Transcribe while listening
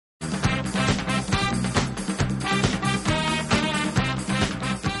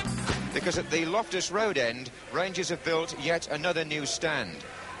because at the Loftus Road end, Rangers have built yet another new stand,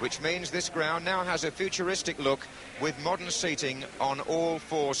 which means this ground now has a futuristic look with modern seating on all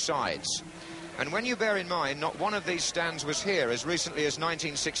four sides. And when you bear in mind not one of these stands was here as recently as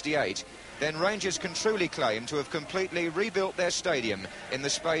 1968, then Rangers can truly claim to have completely rebuilt their stadium in the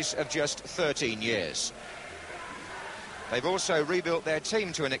space of just 13 years. They've also rebuilt their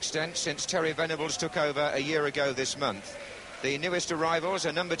team to an extent since Terry Venables took over a year ago this month. The newest arrivals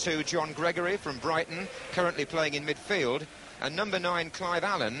are number 2 John Gregory from Brighton, currently playing in midfield, and number 9 Clive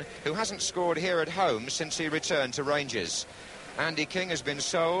Allen, who hasn't scored here at home since he returned to Rangers. Andy King has been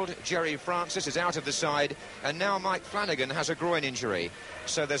sold, Jerry Francis is out of the side, and now Mike Flanagan has a groin injury.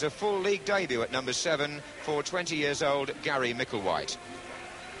 So there's a full league debut at number 7 for 20-years-old Gary Micklewhite.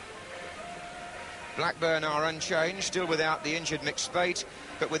 Blackburn are unchanged, still without the injured Mick Spate,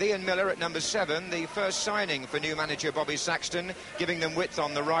 but with Ian Miller at number 7, the first signing for new manager Bobby Saxton, giving them width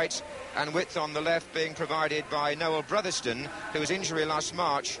on the right and width on the left being provided by Noel Brotherston, whose injury last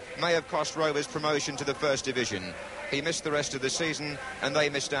March may have cost Rovers promotion to the First Division. He missed the rest of the season and they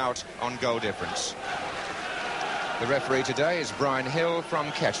missed out on goal difference. The referee today is Brian Hill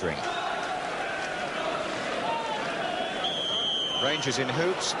from Kettering. Rangers in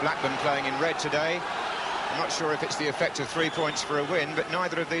hoops, Blackburn playing in red today. I'm not sure if it's the effect of 3 points for a win, but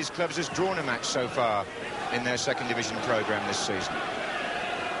neither of these clubs has drawn a match so far in their second division programme this season.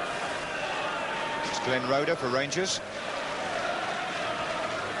 It's Glenn Roeder for Rangers.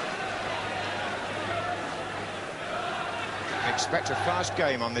 Expect a fast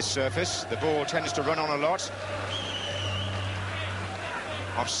game on this surface. The ball tends to run on a lot.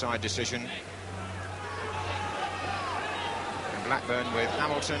 Offside decision. Blackburn with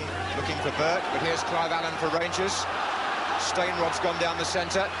Hamilton looking for Burke, but here's Clive Allen for Rangers. Stainrod's gone down the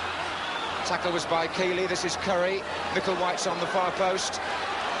centre. Tackle was by Keeley. This is Curry. Micklewhite's on the far post.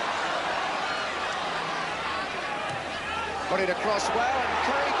 Got it across well, and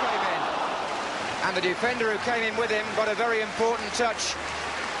Curry came in. And the defender who came in with him got a very important touch.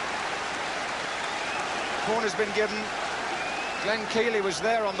 Corner's been given. Glenn Keeley was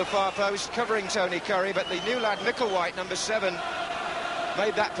there on the far post, covering Tony Curry, but the new lad, Micklewhite, number 7,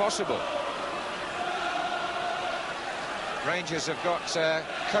 made that possible. Rangers have got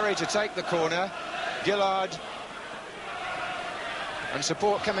Curry to take the corner. Gillard and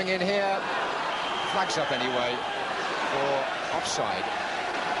support coming in here. Flags up anyway for offside.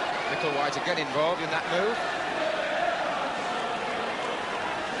 Micklewhite again involved in that move.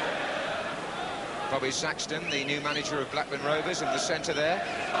 Bobby Saxton, the new manager of Blackburn Rovers, in the centre there.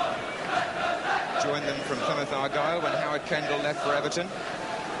 Joined them from Plymouth Argyle when Howard Kendall left for Everton.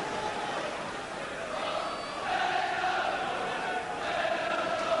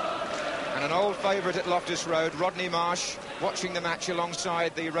 And an old favourite at Loftus Road, Rodney Marsh, watching the match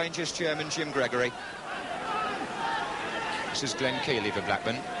alongside the Rangers chairman, Jim Gregory. This is Glenn Keeley for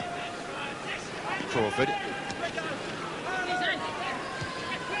Blackburn. Crawford.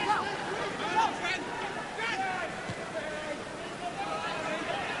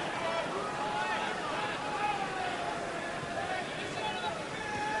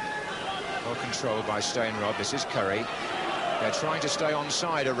 Controlled by Stainrod. This is Curry. They're trying to stay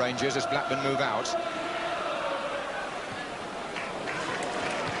onside of Rangers as Blackburn move out.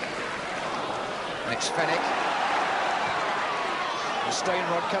 And it's Fenwick. And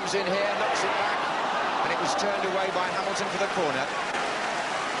Stainrod comes in here, knocks it back, and it was turned away by Hamilton for the corner.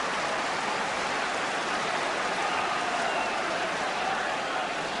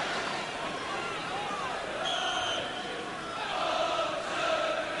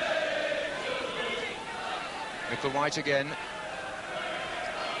 Micklewhite again.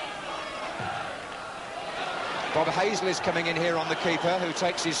 Bob Hazel is coming in here on the keeper, who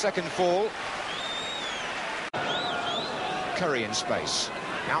takes his second fall. Curry in space.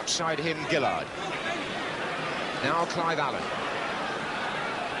 Outside him, Gillard. Now Clive Allen.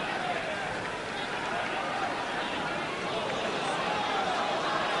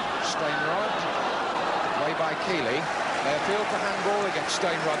 Stainrod. Way by Keeley. They appeal for handball against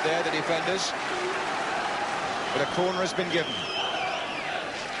Stainrod there, the defenders. But a corner has been given.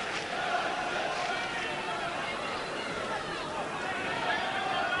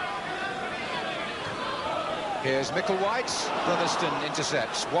 Here's Micklewhite. Brotherston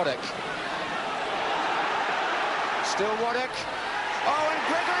intercepts. Waddock. Still Waddock. Oh, and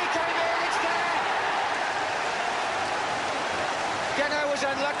Gregory came in. It's there. Geno was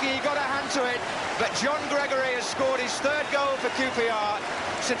unlucky. He got a hand to it. But John Gregory has scored his third goal for QPR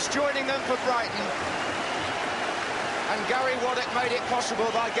since joining them for Brighton. And Gary Waddock made it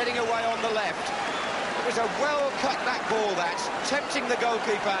possible by getting away on the left. It was a well-cut back ball, that, tempting the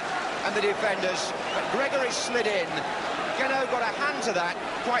goalkeeper, and the defenders, but Gregory slid in. Geno got a hand to that,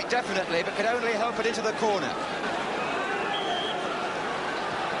 quite definitely, but could only help it into the corner.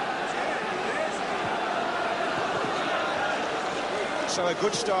 So a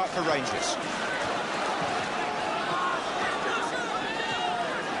good start for Rangers.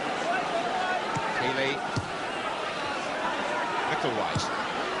 Keeley. Micklewhite.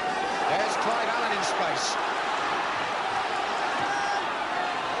 There's Clive Allen in space.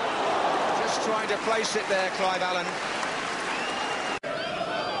 Just trying to place it there, Clive Allen.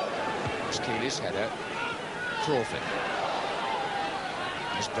 There's Keeley's header. Crawford.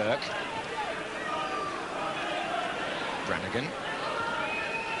 There's Burke. Brannigan.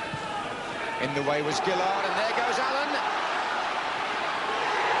 In the way was Gillard, and there goes Allen.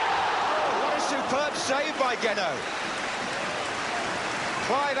 Oh, what a superb save by Geno.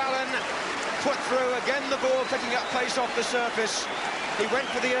 Clive Allen put through, again the ball picking up pace off the surface. He went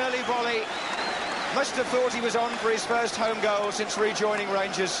for the early volley. Must have thought he was on for his first home goal since rejoining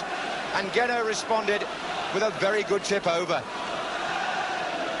Rangers. And Geno responded with a very good tip over.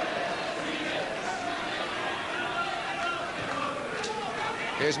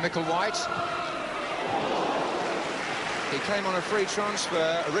 Here's Micklewhite. He came on a free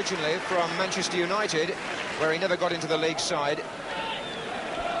transfer originally from Manchester United, where he never got into the league side.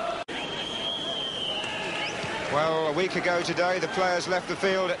 Well, a week ago today, the players left the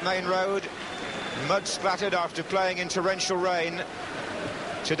field at Main Road, mud splattered after playing in torrential rain.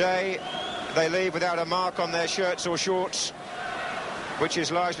 Today, they leave without a mark on their shirts or shorts, which is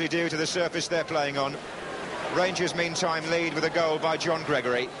largely due to the surface they're playing on. Rangers, meantime, lead with a goal by John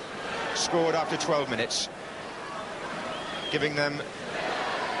Gregory, scored after 12 minutes, giving them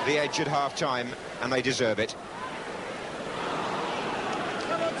the edge at half-time, and they deserve it.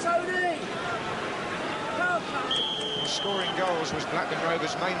 Come on, Tony! Well, scoring goals was Blackburn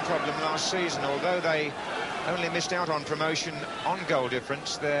Rovers' main problem last season. Although they only missed out on promotion on goal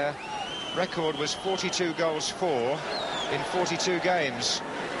difference, their record was 42 goals for in 42 games.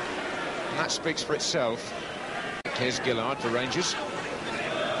 And that speaks for itself. Here's Gillard for Rangers.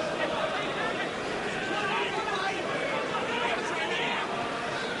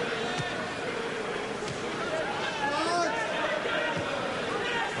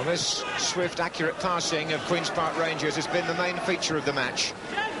 Well, this swift, accurate passing of Queen's Park Rangers has been the main feature of the match.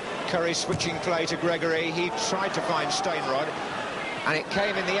 Curry switching play to Gregory. He tried to find Stainrod, and it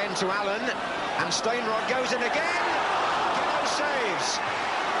came in the end to Allen, and Stainrod goes in again. Geno saves,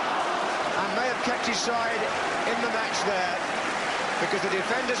 and may have kept his side in the match there, because the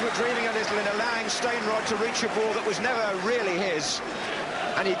defenders were dreaming a little in allowing Stainrod to reach a ball that was never really his,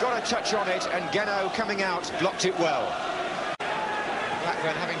 and he got a touch on it, and Geno, coming out, blocked it well.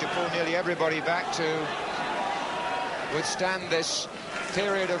 Blackburn having to pull nearly everybody back to withstand this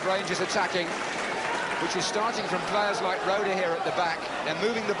period of Rangers attacking, which is starting from players like Roda here at the back. They're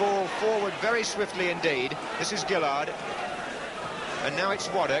moving the ball forward very swiftly indeed. This is Gillard, and now it's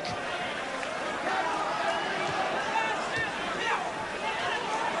Waddock.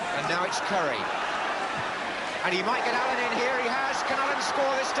 And now it's Curry. And he might get Allen in here. He has. Can Allen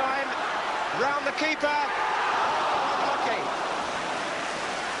score this time? Round the keeper. Unlucky.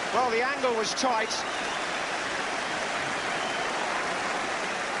 Well, the angle was tight.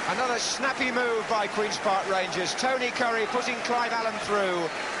 Another snappy move by Queen's Park Rangers. Tony Curry putting Clive Allen through.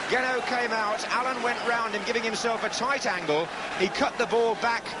 Geno came out. Allen went round him, giving himself a tight angle. He cut the ball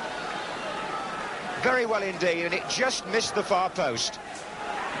back very well indeed, and it just missed the far post.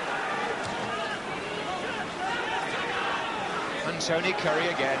 And Tony Curry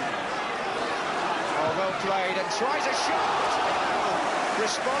again. Oh, well played, and tries a shot.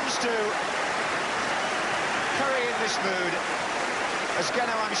 Responds to Curry in this mood. As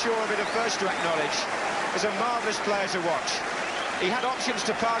Geno, I'm sure, will be the first to acknowledge, is a marvellous player to watch. He had options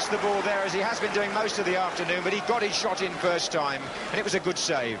to pass the ball there, as he has been doing most of the afternoon, but he got his shot in first time, and it was a good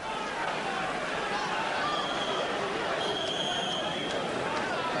save.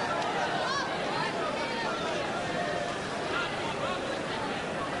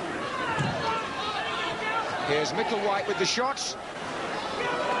 Here's Micklewhite with the shots.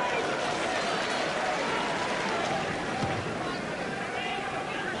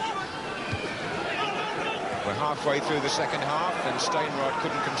 We're halfway through the second half, and Stainrod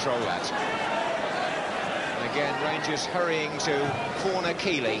couldn't control that. And again, Rangers hurrying to corner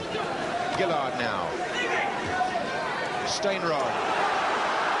Keeley. Gillard now. Stainrod.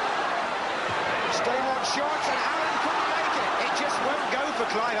 Stainrod shot, and Allen couldn't make it. It just won't go for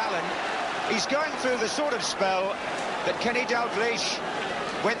Clive Allen. He's going through the sort of spell that Kenny Dalglish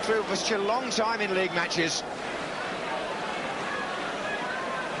went through for such a long time in league matches.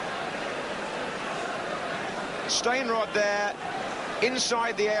 Stainrod there,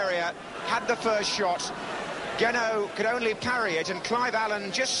 inside the area, had the first shot. Geno could only parry it, and Clive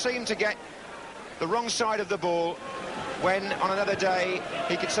Allen just seemed to get the wrong side of the ball when, on another day,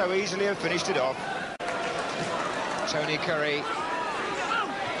 he could so easily have finished it off. Tony Curry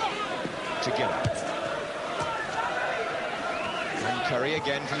to Gillett. And Curry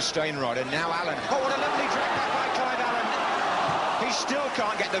again from Stainrod, and now Allen. Oh, what a lovely drag back by Clive Allen. He still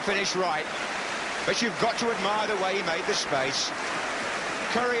can't get the finish right, but you've got to admire the way he made the space.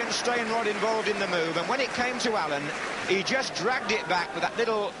 Curry and Stainrod involved in the move, and when it came to Allen, he just dragged it back with that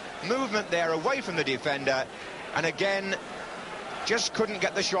little movement there away from the defender, and again, just couldn't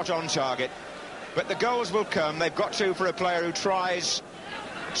get the shot on target. But the goals will come. They've got to, for a player who tries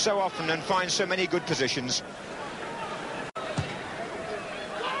so often and finds so many good positions.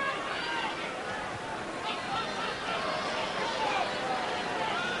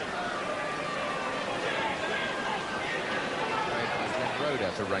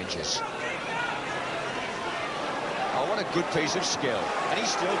 For Rangers. Oh, what a good piece of skill. And he's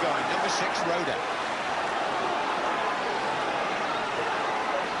still going. Number 6, Roda.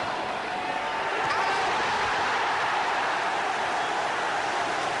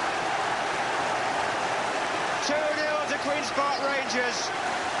 To Queen's Park Rangers.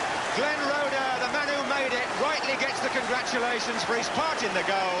 Glenn Roda, the man who made it, rightly gets the congratulations for his part in the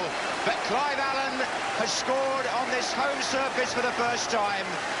goal. But Clive Allen has scored on this home surface for the first time,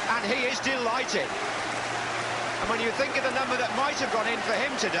 and he is delighted. And when you think of the number that might have gone in for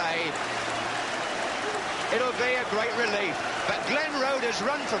him today, it'll be a great relief. But Glenn Roda's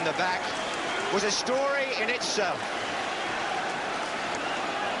run from the back was a story in itself.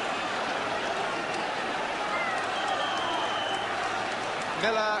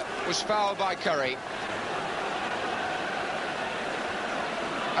 Miller was fouled by Curry.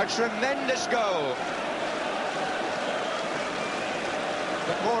 A tremendous goal.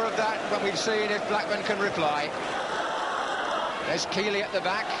 But more of that when we've seen if Blackburn can reply. There's Keeley at the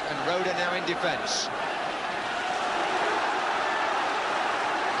back and Roda now in defence.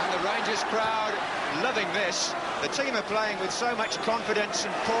 And the Rangers crowd loving this. The team are playing with so much confidence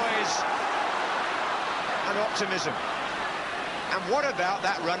and poise and optimism. And what about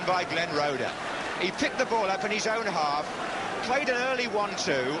that run by Glenn Roda? He picked the ball up in his own half, played an early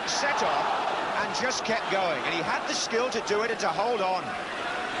 1-2, set off, and just kept going. And he had the skill to do it and to hold on.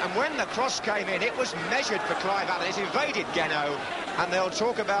 And when the cross came in, it was measured for Clive Allen. It evaded Geno. And they'll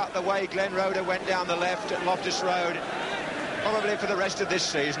talk about the way Glenn Roda went down the left at Loftus Road, probably for the rest of this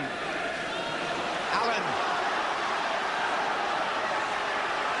season. Allen.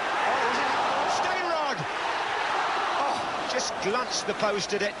 Just glanced the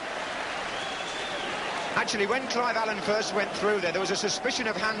post at it. Actually, when Clive Allen first went through there was a suspicion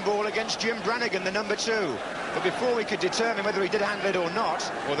of handball against Jim Brannigan, the number 2. But before we could determine whether he did handle it or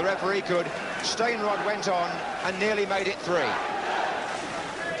not, or the referee could, Stainrod went on and nearly made it 3.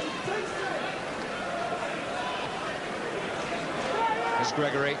 There's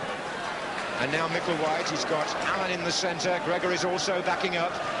Gregory. And now Micklewhite. He's got Allen in the centre. Gregory's also backing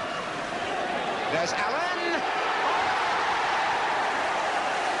up. There's Allen.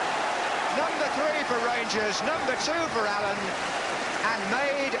 Number 3 for Rangers, number 2 for Allen, and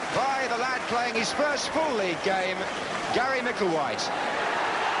made by the lad playing his first full league game, Gary Micklewhite.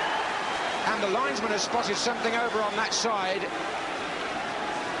 And the linesman has spotted something over on that side,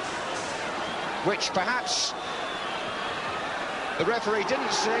 which perhaps the referee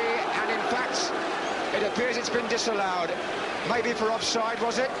didn't see, and in fact, it appears it's been disallowed. Maybe for offside,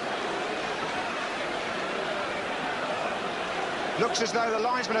 was it? Looks as though the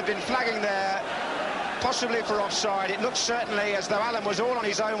linesman had been flagging there, possibly for offside. It looks certainly as though Allen was all on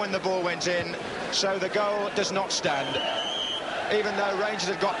his own when the ball went in, so the goal does not stand, even though Rangers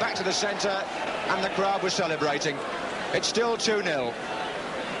had got back to the centre and the crowd was celebrating. It's still 2-0.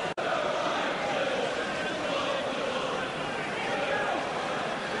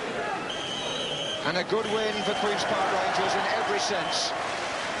 And a good win for Queen's Park Rangers in every sense.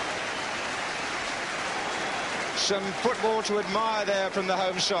 Some football to admire there from the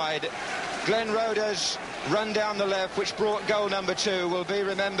home side. Glenn Roda's run down the left, which brought goal number 2, will be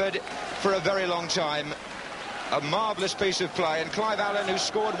remembered for a very long time. A marvellous piece of play, and Clive Allen, who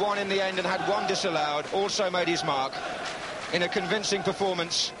scored 1 in the end and had 1 disallowed, also made his mark in a convincing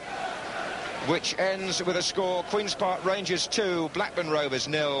performance, which ends with a score: Queen's Park Rangers 2, Blackburn Rovers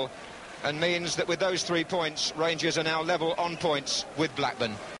 0, and means that with those 3 points, Rangers are now level on points with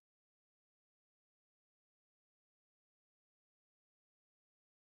Blackburn.